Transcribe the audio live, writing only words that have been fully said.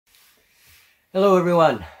Hello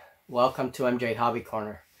everyone, welcome to MJ Hobby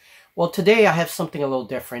Corner. Well, today I have something a little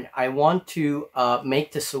different. I want to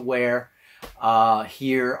make this aware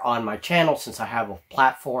here on my channel. Since I have a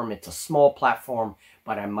platform, it's a small platform,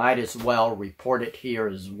 but I might as well report it here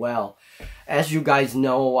as well. As you guys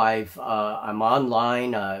know, I'm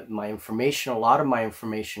online. My information, a lot of my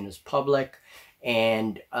information is public,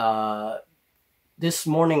 and this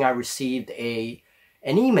morning I received an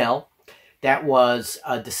email that was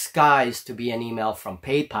disguised to be an email from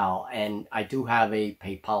PayPal, and I do have a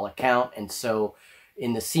PayPal account. And so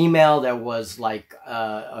in this email there was like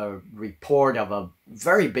a report of a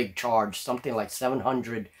very big charge, something like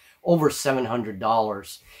over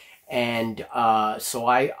 $700. And so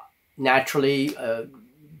I naturally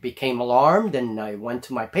became alarmed, and I went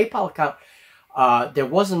to my PayPal account. There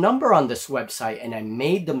was a number on this website, and I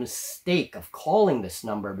made the mistake of calling this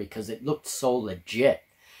number because it looked so legit.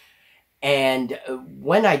 And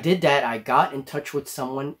when I did that, I got in touch with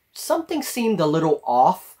someone. Something seemed a little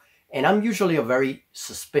off, and I'm usually a very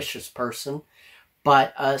suspicious person,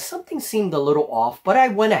 but something seemed a little off. But I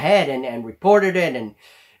went ahead and reported it,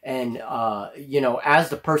 and you know, as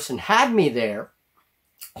the person had me there,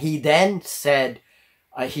 he then said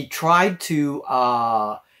he tried to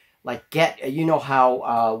like get, you know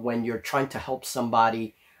how when you're trying to help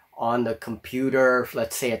somebody on the computer,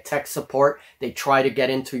 let's say a tech support, they try to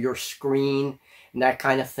get into your screen and that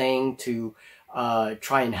kind of thing to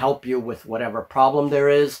try and help you with whatever problem there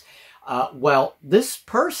is. Well, this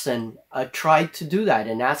person tried to do that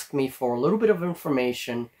and asked me for a little bit of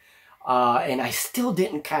information, and I still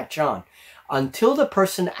didn't catch on until the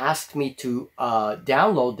person asked me to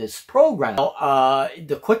download this program.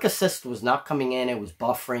 The Quick Assist was not coming in, it was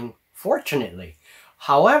buffering, fortunately.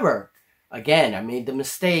 However, again, I made the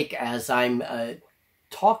mistake as I'm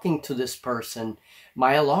talking to this person.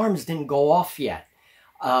 My alarms didn't go off yet.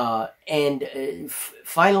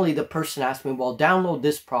 Finally, the person asked me, well, download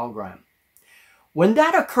this program. When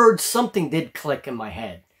that occurred, something did click in my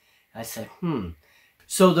head. I said,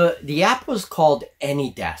 So the app was called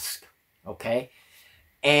AnyDesk, okay?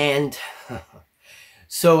 And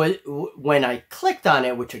so when I clicked on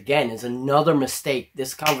it, which again is another mistake,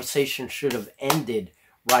 this conversation should have ended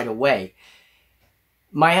right away.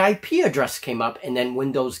 My IP address came up, and then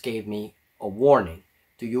Windows gave me a warning.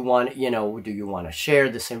 Do you want, you know, do you want to share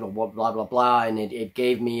this info, blah, blah, blah, and it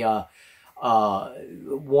gave me a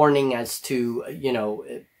warning as to, you know,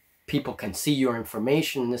 people can see your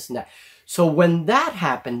information, this and that. So when that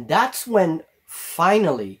happened, that's when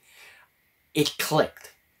finally it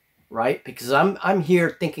clicked, right? Because I'm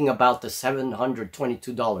here thinking about the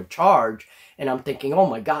 $722 charge, and I'm thinking, oh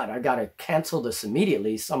my God, I got to cancel this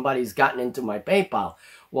immediately. Somebody's gotten into my PayPal.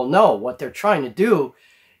 Well, no, what they're trying to do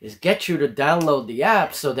is get you to download the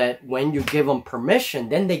app so that when you give them permission,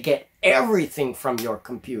 then they get everything from your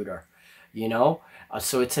computer, you know?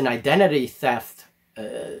 So it's an identity theft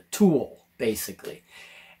tool, basically.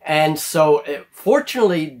 And so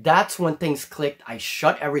fortunately, that's when things clicked. I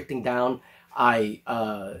shut everything down. I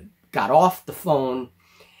got off the phone.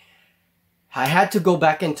 I had to go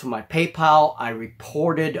back into my PayPal. I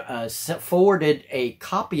reported, forwarded a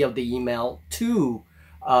copy of the email to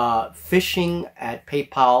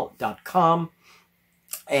phishing@paypal.com.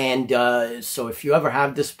 And so if you ever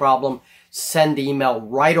have this problem, send the email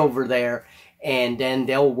right over there, and then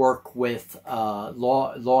they'll work with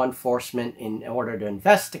law enforcement in order to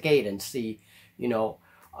investigate and see, you know,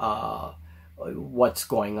 what's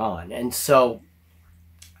going on. And so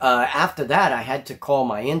after that, I had to call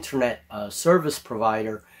my internet service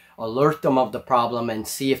provider, alert them of the problem, and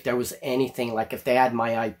see if there was anything, like if they had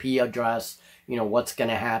my IP address, you know, what's going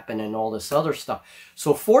to happen and all this other stuff.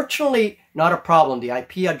 So fortunately, not a problem. The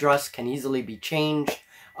IP address can easily be changed.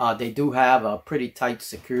 They do have a pretty tight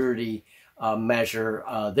security measure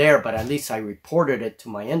there, but at least I reported it to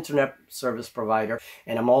my internet service provider.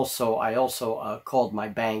 And I also called my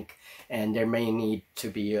bank, and there may need to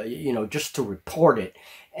be, you know, just to report it.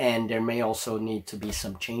 And there may also need to be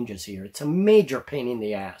some changes here. It's a major pain in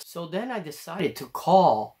the ass. So then I decided to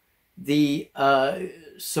call the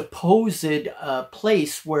supposed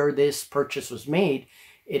place where this purchase was made.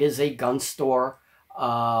 It is a gun store.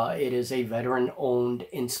 It is a veteran-owned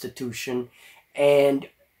institution. And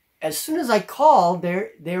as soon as I call,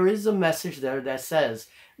 there is a message there that says,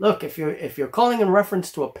 look, if you're calling in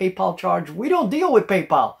reference to a PayPal charge, we don't deal with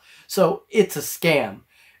PayPal. So it's a scam,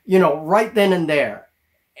 you know, right then and there.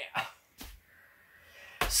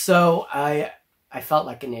 So I felt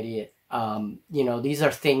like an idiot. You know, these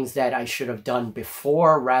are things that I should have done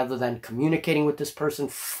before rather than communicating with this person.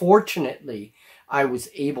 Fortunately, I was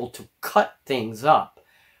able to cut things up,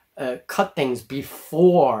 cut things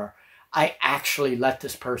before I actually let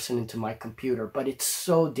this person into my computer, but it's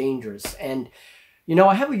so dangerous. And, you know,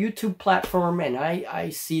 I have a YouTube platform, and I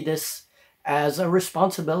see this as a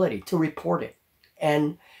responsibility to report it.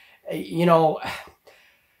 And, you know,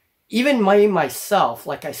 even myself,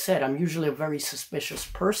 like I said, I'm usually a very suspicious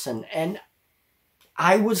person, and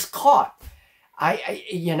I was caught.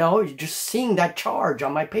 You know, just seeing that charge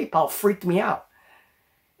on my PayPal freaked me out.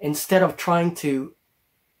 Instead of trying to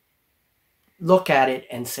look at it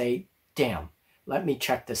and say, damn, let me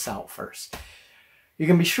check this out first. You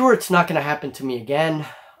can be sure it's not going to happen to me again.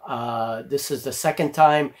 This is the second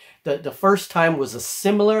time. The first time was a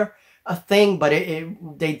similar thing, but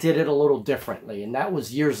they did it a little differently, and that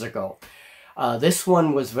was years ago. This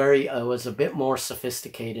one was was a bit more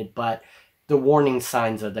sophisticated, but the warning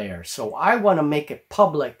signs are there. So I want to make it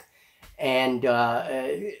public, and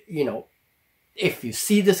you know, if you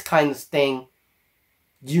see this kind of thing,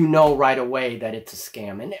 you know right away that it's a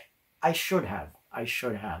scam. And I should have.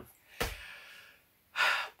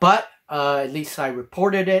 But at least I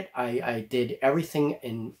reported it. I did everything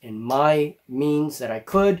in my means that I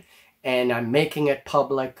could, and I'm making it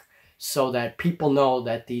public so that people know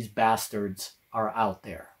that these bastards are out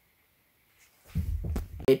there.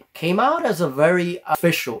 It came out as a very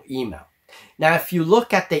official email. Now, if you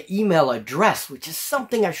look at the email address, which is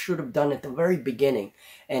something I should have done at the very beginning,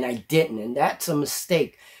 and I didn't, and that's a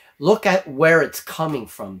mistake. Look at where it's coming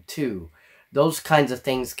from, too. Those kinds of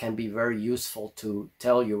things can be very useful to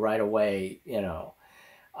tell you right away, you know.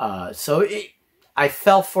 I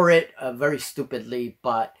fell for it very stupidly,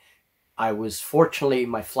 but I was fortunately,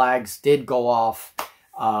 my flags did go off,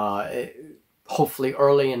 hopefully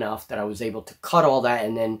early enough that I was able to cut all that,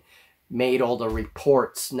 and then made all the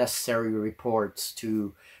reports, necessary reports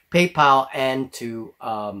to PayPal and to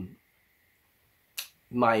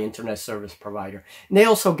my internet service provider. And they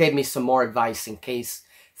also gave me some more advice in case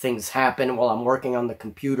things happen while I'm working on the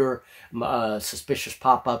computer, suspicious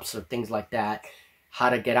pop-ups or things like that, how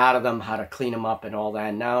to get out of them, how to clean them up and all that.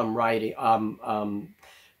 And now I'm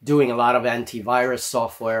doing a lot of antivirus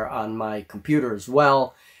software on my computer as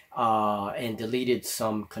well, and deleted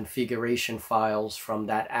some configuration files from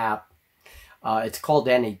that app. It's called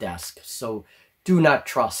AnyDesk, so do not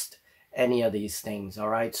trust any of these things, all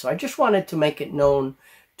right? So I just wanted to make it known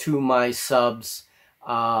to my subs,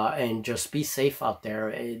 and just be safe out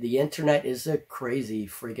there. The internet is a crazy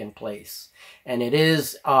friggin' place, and it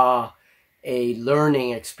is a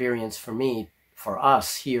learning experience for me, for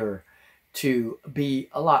us here, to be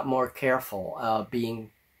a lot more careful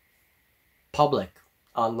being public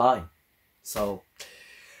online. So,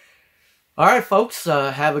 all right, folks,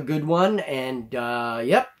 have a good one. And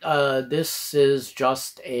yep, this is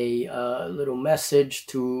just a little message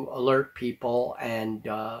to alert people, and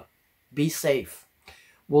be safe.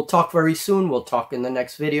 We'll talk very soon. We'll talk in the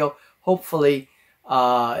next video. Hopefully,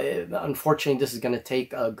 unfortunately, this is going to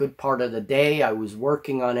take a good part of the day. I was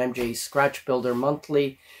working on MJ's Scratch Builder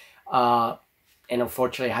Monthly, and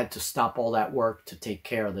unfortunately, I had to stop all that work to take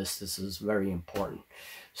care of this. This is very important.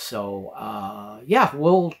 So, yeah,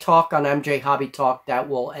 we'll talk on MJ Hobby Talk. That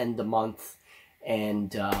will end the month.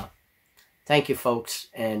 And thank you, folks.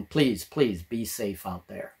 And please, please be safe out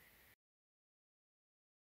there.